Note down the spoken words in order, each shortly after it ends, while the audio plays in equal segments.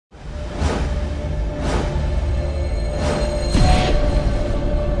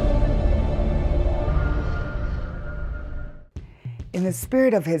In the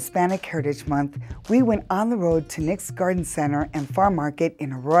spirit of Hispanic Heritage Month, we went on the road to Nick's Garden Center and Farm Market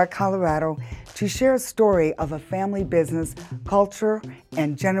in Aurora, Colorado to share a story of a family business, culture,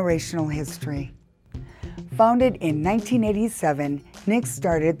 and generational history. Founded in 1987, Nick's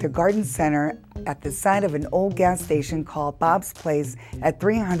started the Garden Center at the site of an old gas station called Bob's Place at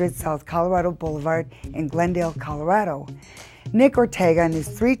 300 South Colorado Boulevard in Glendale, Colorado. Nick Ortega and his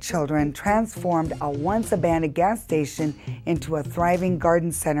 3 children transformed a once abandoned gas station into a thriving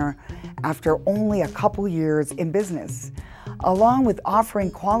garden center after only a couple years in business. Along with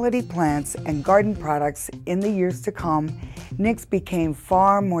offering quality plants and garden products in the years to come, Nick's became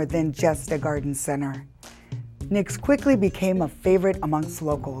far more than just a garden center. Nick's quickly became a favorite amongst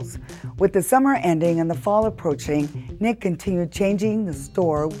locals. With the summer ending and the fall approaching, Nick continued changing the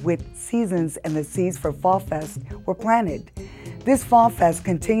store with seasons, and the seeds for Fall Fest were planted. This Fall Fest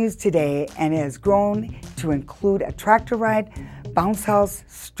continues today and has grown to include a tractor ride, bounce house,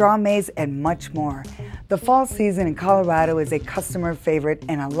 straw maze, and much more. The fall season in Colorado is a customer favorite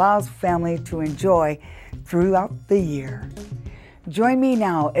and allows family to enjoy throughout the year. Join me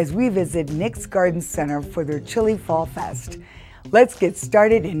now as we visit Nick's Garden Center for their Chili Fall Fest. Let's get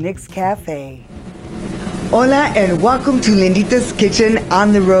started in Nick's Cafe. Hola and welcome to Lindita's Kitchen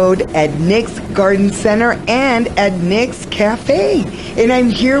on the road at Nick's Garden Center and at Nick's Cafe. And I'm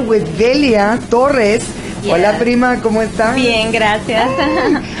here with Velia Torres. Yes. Hola prima, ¿cómo estás? Bien, gracias.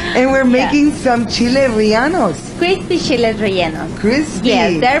 And we're making some chile rellenos. Crispy chiles rellenos. Crispy.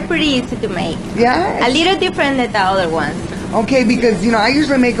 Yes, they're pretty easy to make. Yeah. A little different than the other ones. Okay, because I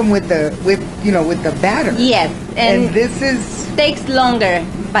usually make them with the batter. Yes, and this is takes longer,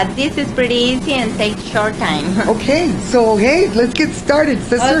 but this is pretty easy and takes short time. Okay, so hey, let's get started,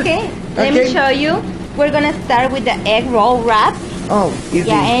 sister. Okay, let me show you. We're gonna start with the egg roll wrap. Oh, easy.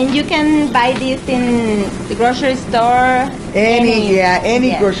 Yeah, and you can buy this in the grocery store.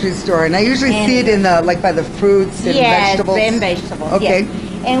 Any grocery store, and I usually see it in the by the fruits and vegetables. Yes, and vegetables. Okay,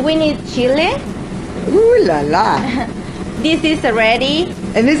 yes. And we need chili. Ooh la la. This is already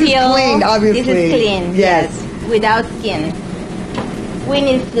and this peeled. Is clean, obviously. This is clean, yes, without skin. We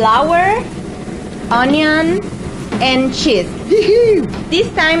need flour, onion, and cheese. This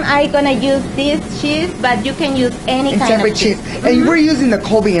time I'm gonna use this cheese, but you can use any kind of cheese. And we're using the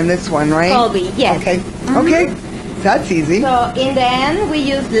Colby in this one, right? Colby, yes. Okay, okay, that's easy. So in the end, we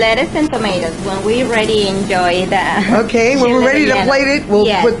use lettuce and tomatoes when we already enjoy the. Okay, when we're ready to plate it, we'll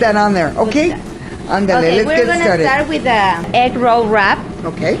put that on there. Okay. Okay, let's get started. We're going to start with the egg roll wrap.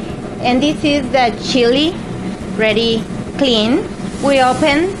 Okay. And this is the chili, ready, clean. We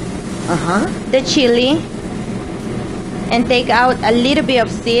open the chili and take out a little bit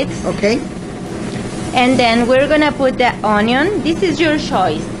of seeds. Okay. And then we're going to put the onion. This is your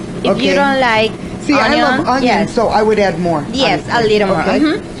choice. If you don't like onion. I love onion, so I would add more. Yes, a little more.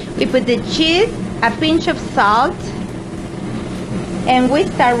 Okay. We put the cheese, a pinch of salt, and we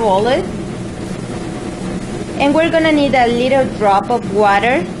start rolling. And we're gonna need a little drop of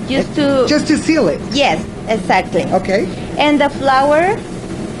water just to seal it. Yes, exactly. Okay. And the flour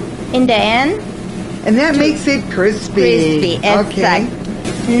in the end. And that makes it crispy. Exactly.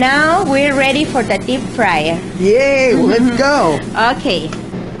 Okay. Now we're ready for the deep fryer. Yay! Let's go. Okay.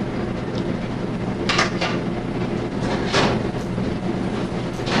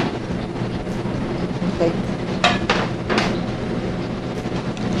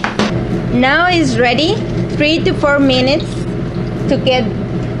 Now it's ready. 3 to 4 minutes to get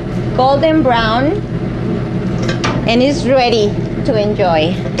golden brown, and it's ready to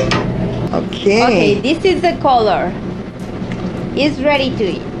enjoy. Okay. Okay, this is the color. It's ready to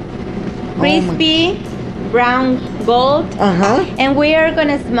eat. Crispy, brown, gold. And we are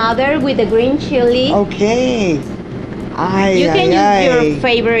gonna smother with the green chili. Okay. You can use your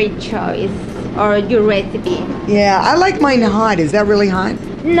favorite choice or your recipe. Yeah, I like mine hot. Is that really hot?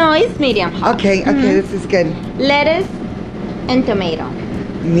 No, it's medium hot. Okay, this is good. Lettuce and tomato.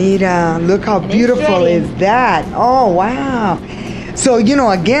 Mira, look how beautiful is that. Oh, wow. So,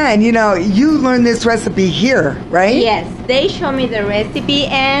 again, you learned this recipe here, right? Yes, they show me the recipe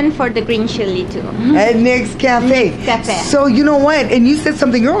and for the green chili too. At Nick's Cafe. Nick's Cafe. So, you know what? And you said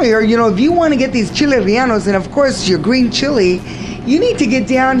something earlier, if you want to get these chile rellenos and, of course, your green chili, you need to get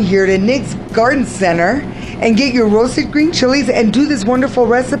down here to Nick's Garden Center and get your roasted green chilies and do this wonderful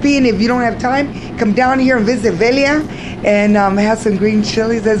recipe. And if you don't have time, come down here and visit Velia and have some green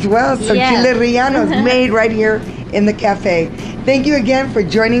chilies as well. Some chile rellenos made right here in the cafe. Thank you again for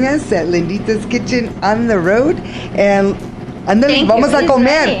joining us at Lindita's Kitchen on the road. And andale, vamos a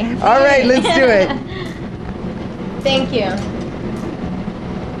comer. All right, let's do it. Thank you.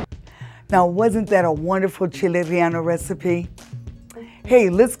 Now, wasn't that a wonderful chile relleno recipe? Hey,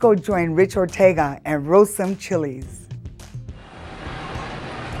 let's go join Rich Ortega and roast some chilies.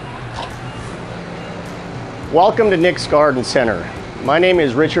 Welcome to Nick's Garden Center. My name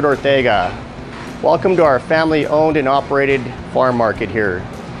is Richard Ortega. Welcome to our family-owned and operated farm market here.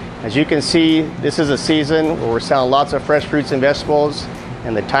 As you can see, this is a season where we're selling lots of fresh fruits and vegetables,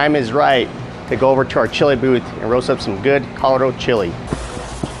 and the time is right to go over to our chili booth and roast up some good Colorado chili.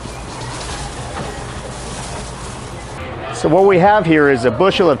 So what we have here is a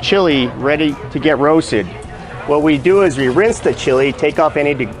bushel of chili ready to get roasted. What we do is we rinse the chili, take off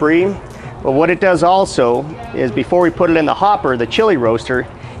any debris, but what it does also is before we put it in the hopper, the chili roaster,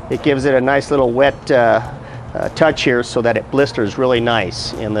 it gives it a nice little wet touch here so that it blisters really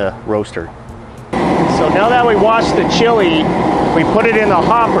nice in the roaster. So now that we washed the chili, we put it in the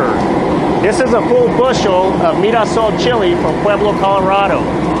hopper. This is a full bushel of Mirasol chili from Pueblo, Colorado.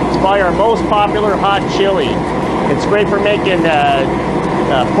 It's probably our most popular hot chili. It's great for making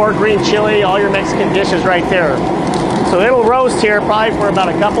pork green chili, all your Mexican dishes right there. So it'll roast here probably for about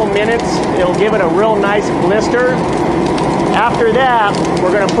a couple minutes. It'll give it a real nice blister. After that,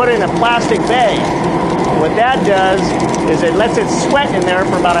 we're going to put it in a plastic bag. What that does is it lets it sweat in there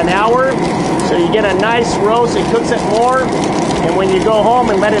for about an hour, so you get a nice roast. It cooks it more, and when you go home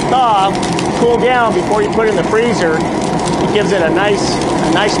and let it thaw, cool down before you put it in the freezer, it gives it a nice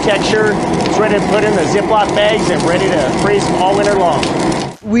texture. It's ready to put in the Ziploc bags and ready to freeze all winter long.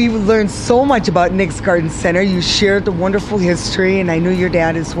 We learned so much about Nick's Garden Center. You shared the wonderful history, and I knew your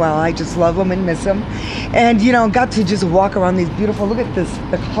dad as well. I just love him and miss him. And, you know, got to just walk around these beautiful, look at this,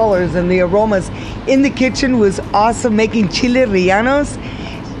 the colors and the aromas. In the kitchen was awesome, making chile rellenos.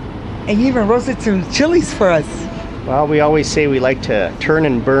 And you even roasted some chilies for us. Well, we always say we like to turn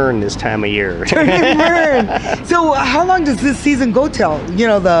and burn this time of year. Turn and burn. So how long does this season go till, you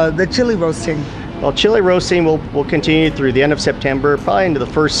know, the chili roasting? Well, chili roasting will continue through the end of September, probably into the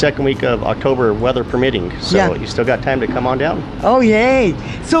first, second week of October, weather permitting. So yeah. You still got time to come on down. Oh, yay.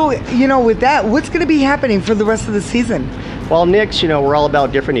 So, you know, with that, what's going to be happening for the rest of the season? Well, Nick's, you know, we're all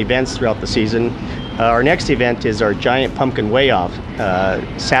about different events throughout the season. Our next event is our Giant Pumpkin Weigh-Off,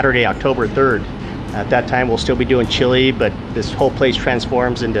 Saturday, October 3rd. At that time, we'll still be doing chili, but this whole place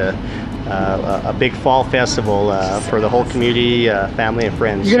transforms into a big fall festival for the whole community, family, and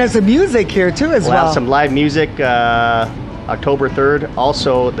friends. You're gonna have some music here too as well. We'll have some live music October 3rd.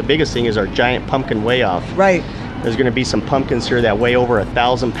 Also, the biggest thing is our Giant Pumpkin Weigh-Off. Right. There's going to be some pumpkins here that weigh over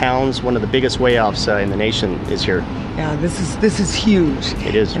 1,000 pounds. One of the biggest weigh-offs in the nation is here. Yeah, this is huge.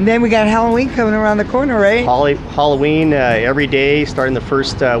 It is. And then we got Halloween coming around the corner, right? Halloween every day, starting the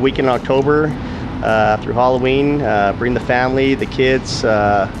first week in October through Halloween. Bring the family, the kids.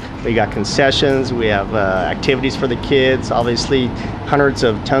 We got concessions. We have activities for the kids. Obviously, hundreds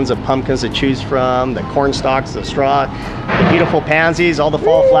of tons of pumpkins to choose from. The corn stalks, the straw, the beautiful pansies, all the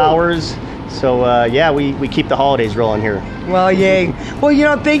fall flowers. So yeah, we keep the holidays rolling here. Well, yay. Well, you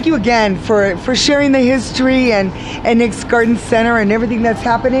know, thank you again for sharing the history and Nick's Garden Center and everything that's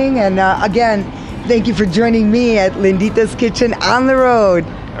happening. And again, thank you for joining me at Lindita's Kitchen on the road.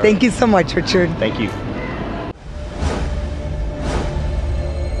 Thank you so much, Richard. Thank you.